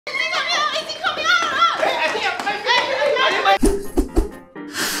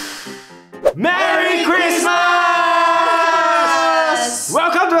Merry Christmas!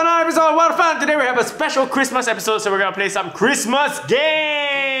 Welcome to another episode of What Fun! Today we have a special Christmas episode, so we're gonna play some Christmas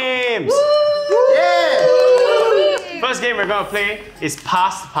games! Yeah! First game we're gonna play is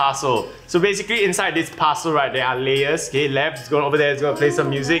Pass the Parcel. So basically inside this parcel, right, there are layers. Okay, Lab's going over there, he's gonna play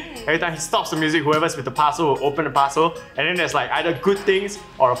some music. Every time he stops the music, whoever's with the parcel will open the parcel. And then there's like either good things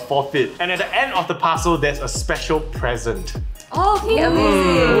or a forfeit. And at the end of the parcel, there's a special present. Oh, okay,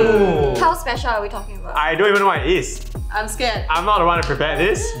 amazing. How special are we talking about? I don't even know what it is. I'm scared. I'm not the one to prepare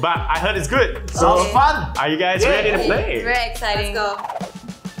this, but I heard it's good. So Sounds fun. Are you guys ready to play? Very exciting. Let's go.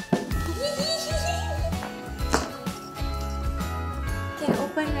 Can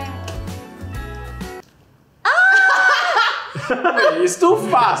open that. Wait, it's too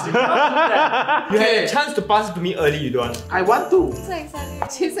fast. You cannot do that. You had a chance to pass it to me early, you don't want. I want to. So exciting.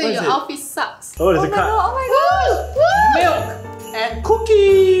 She said your outfit sucks. Oh, there's Oh a my card. god, oh my god. Milk and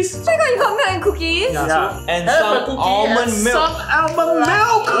cookies. Oh my god, you got milk and cookies? Yeah. And Have a some cookie almond and milk. Some almond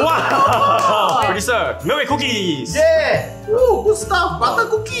milk. Wow! Producer, milk and cookies! Yeah. Ooh, good stuff. Butter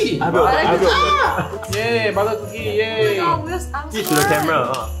cookie. I will. Yeah, butter cookie. Yay. Oh, where's arms? Eat to the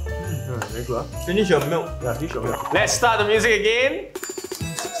camera. Very good. Finish your milk. Yeah, finish your milk. Let's start the music again.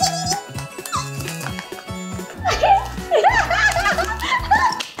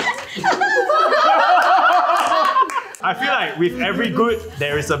 I feel like with every good,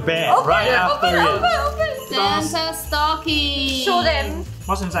 there is a bad right after it. Open. Santa stocking. Show them.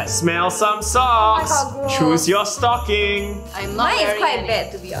 What's inside? Smell some socks. Oh my God, gross. Choose your stocking. I'm not Mine is wearing quite any.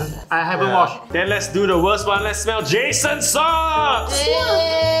 bad, to be honest. I haven't washed. Then let's do the worst one. Let's smell Jason's socks.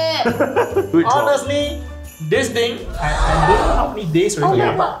 Eh. Good job. Honestly, this thing, I don't know how many days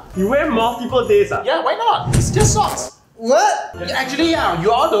already. You wear multiple days, ah? Yeah, why not? It's just socks. What? Actually, yeah,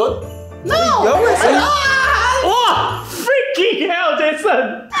 you all don't. No. Oh, freaking hell,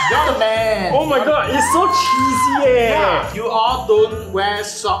 Jason! You're the man. Oh my god, it's so cheesy, eh? Yeah, you all don't wear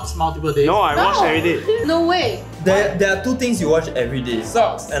socks multiple days. No, I wash every day. No way. There are two things you wash every day: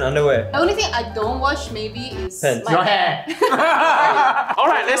 socks and underwear. The only thing I don't wash maybe is Pants. my Your hair.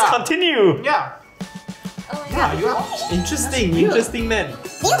 Alright, let's continue. Yeah. Oh my Yeah, god. you are. Interesting, interesting man.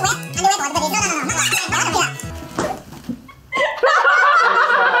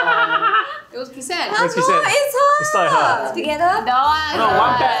 It was Chrysan. What's he No, said? it's her. It's not her. Together? No, I No,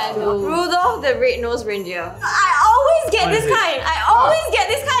 one pair. Rudolph the Red-Nosed Reindeer. I always get What this is it? kind. I always get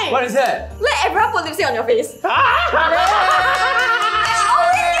this kind. What is that? Let everyone put lipstick on your face. I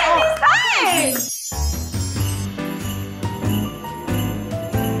always get this kind.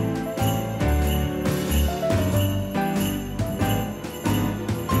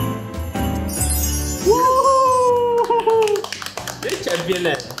 You're a champion,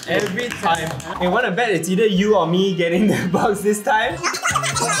 eh? Every time. Hey, wanna bet it's either you or me getting the box this time?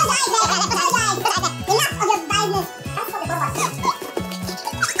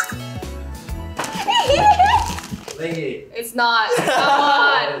 It's not. Come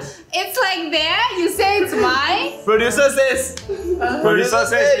on. It's like there. You say it's mine. Producer says. Producer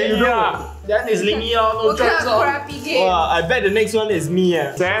says yeah. That is Lingyi Xiong. No What kind jokes of on. crappy game? Wow, I bet the next one is me.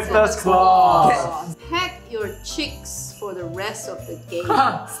 Santa's Claus. Hack your cheeks for the rest of the game.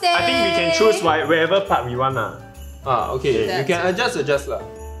 Stay. I think we can choose wherever part we want. Okay. That's You can adjust lah.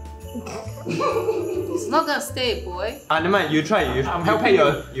 It's not gonna stay, boy. Never mind. You try. You I'm pat helping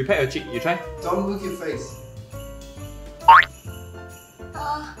your cheek. You try. Don't look your face.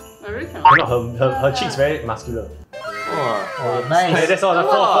 I really cannot. Her cheeks very muscular. Oh, Hey, Nice. that's all the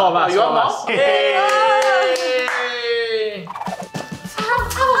four of us. You four of want us. more? Hey.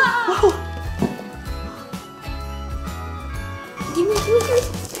 Give me.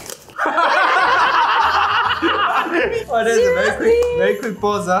 Oh, that's a very quick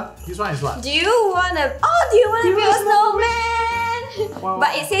pause, This one is what? Do you wanna? Oh, do you wanna be a snowman?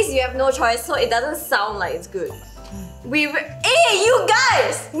 But it says you have no choice, so it doesn't sound like it's good. Hey, you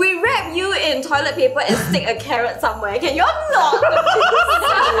guys! We wrap you in toilet paper and stick a carrot somewhere. Can you not?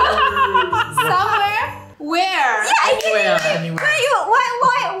 Somewhere? Where? Yeah, I can. Anywhere. Where you?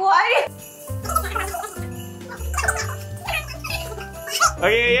 Why?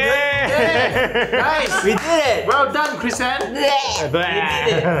 Okay, yeah! Nice. We did it. Well done, Chrysan.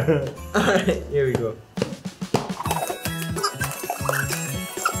 Alright, here we go.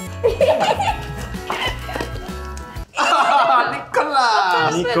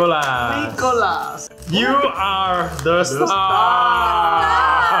 Nicholas. Nicholas, you are the star.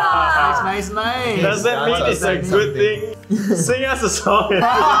 Nice. Does that mean it's a good thing? Sing us a song.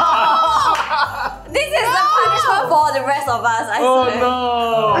 This is the punishment for the rest of us, I swear.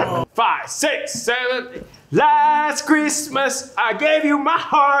 no! 5, 6, 7. Last Christmas I gave you my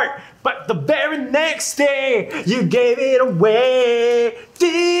heart, but the very next day you gave it away.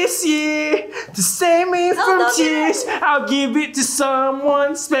 This year, to save me from don't do tears, I'll give it to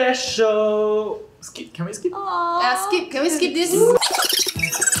someone special. Skip. Can we skip? Skip. Can we skip this?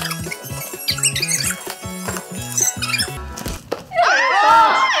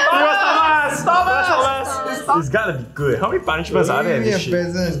 Thomas! It's gotta be good. How many punishments are there in this shit?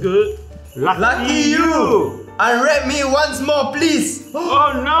 It's good. Lucky you! Unwrap me once more, please!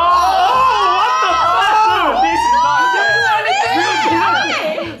 Oh no! What the fuck? This is not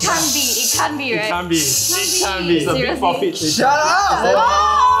It can't be, right? It can't be. It can't be. It's a big forfeit. Shut up!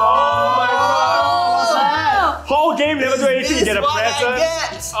 Oh my god! Whole game never do anything. You get a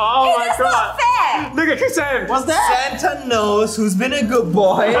present. Oh my That's god! not fair! Look at Chrysan. What's that? Santa knows who's been a good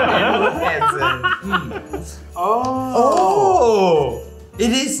boy and who hasn't. Oh!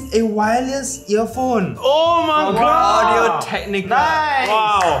 It is a wireless earphone. Oh my god! Audio Technica. Nice.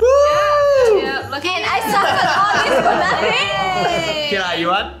 Wow! Yeah, look And I suffered all this for nothing! Okay, you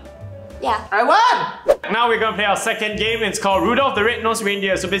want? Yeah. I won! Now we're gonna play our second game. It's called Rudolph the Red-Nosed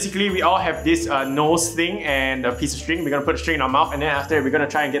Reindeer. So basically, we all have this nose thing and a piece of string. We're gonna put the string in our mouth, and then after we're gonna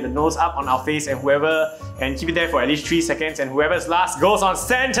try and get the nose up on our face, and keep it there for at least 3 seconds. And whoever's last goes on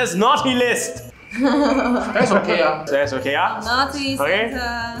Santa's naughty list. That's okay. So that's okay, yeah? Naughty Okay.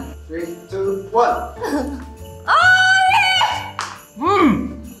 Santa. 3, 2, 1. Oh yeah!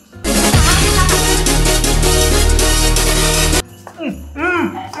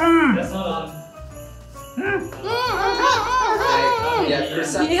 That's not on. Yeah,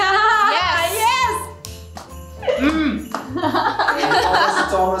 Chrysan. Yes!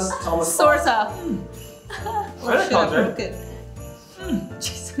 Thomas. Sorta. Well, that's not Broken.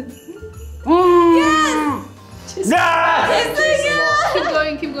 Yeah!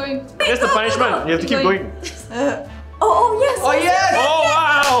 Keep going. That's the punishment. You have to keep going. Oh yes! Oh yes! Oh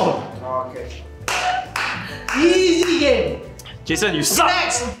wow! Okay. Easy game. Jason, you suck!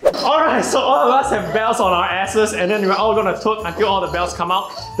 Alright, so all of us have bells on our asses, and then we're all gonna toot until all the bells come out.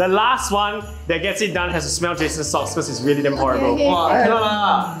 The last one that gets it done has to smell Jason's socks because it's really damn horrible. Okay. Wow, I cannot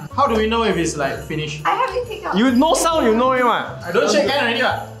lah. How do we know if it's like finished? I haven't picked up. You no sound, you know it, man. I don't shake hand already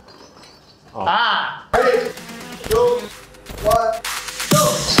what? Oh. Ah! 3, 2, 1, go!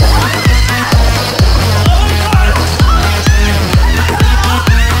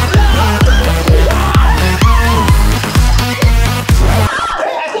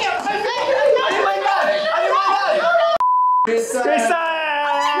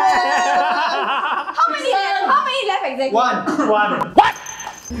 How many left exactly? One. What?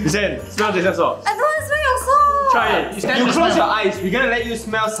 Jason, smell Jason's socks. I don't want to smell your socks. Try it. You close your eyes. We're gonna let you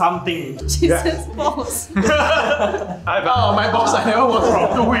smell something. Jesus balls. Oh, my boss, I never worked for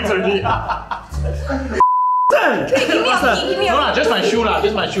 2 weeks already. Give me your feet, give me No your lah, just my shoe lah,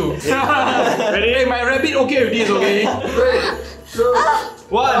 just my shoe. Ready? Hey, my rabbit okay with this, okay? 3, 2,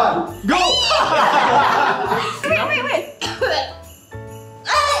 1, go! Wait.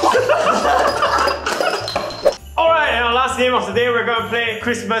 Alright, and our last game of the day, we're gonna play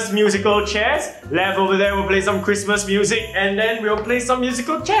Christmas musical chairs. Left over there, we'll play some Christmas music, and then we'll play some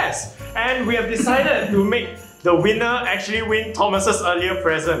musical chairs. And we have decided to make the winner actually win Thomas's earlier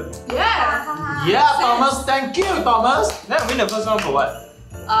present. Yeah. Yeah, Thomas, thank you, Thomas. Then win the first one for what?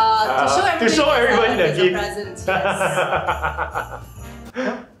 To show everybody, the it's a gift. present. Yes.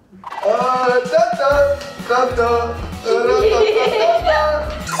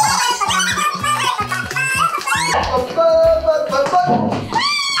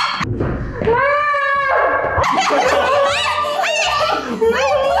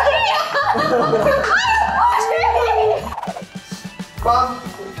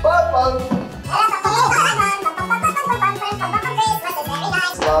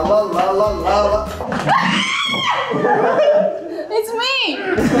 It's me!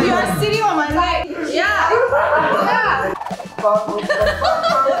 You are sitting on my leg. Yeah.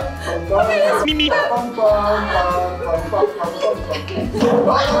 Mimi.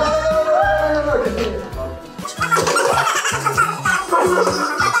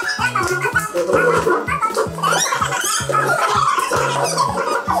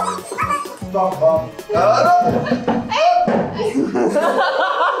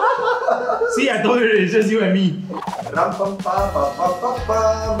 See, I told you it's just you and me.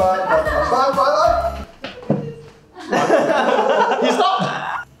 He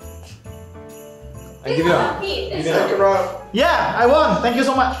stopped. I give you a. Yeah, I won. Thank you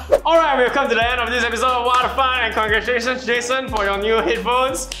so much. Alright, we've come to the end of this episode of What a Fun, and congratulations, Jason, for your new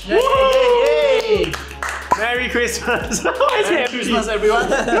headphones. Yay! Merry Christmas! Why is it Merry empty? Christmas, everyone.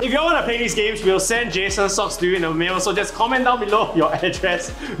 If you want to play these games, we'll send Jason socks to you in the mail. So just comment down below your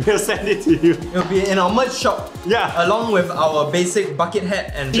address. We'll send it to you. It'll be in our merch shop. Yeah. Along with our basic bucket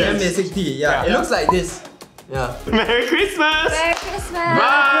hat and Yes. basic tee. Yeah. It looks like this. Yeah. Merry Christmas! Merry Christmas!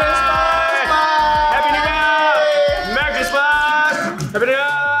 Bye! Happy New Year! Merry Christmas! Happy New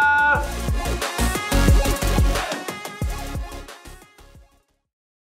Year!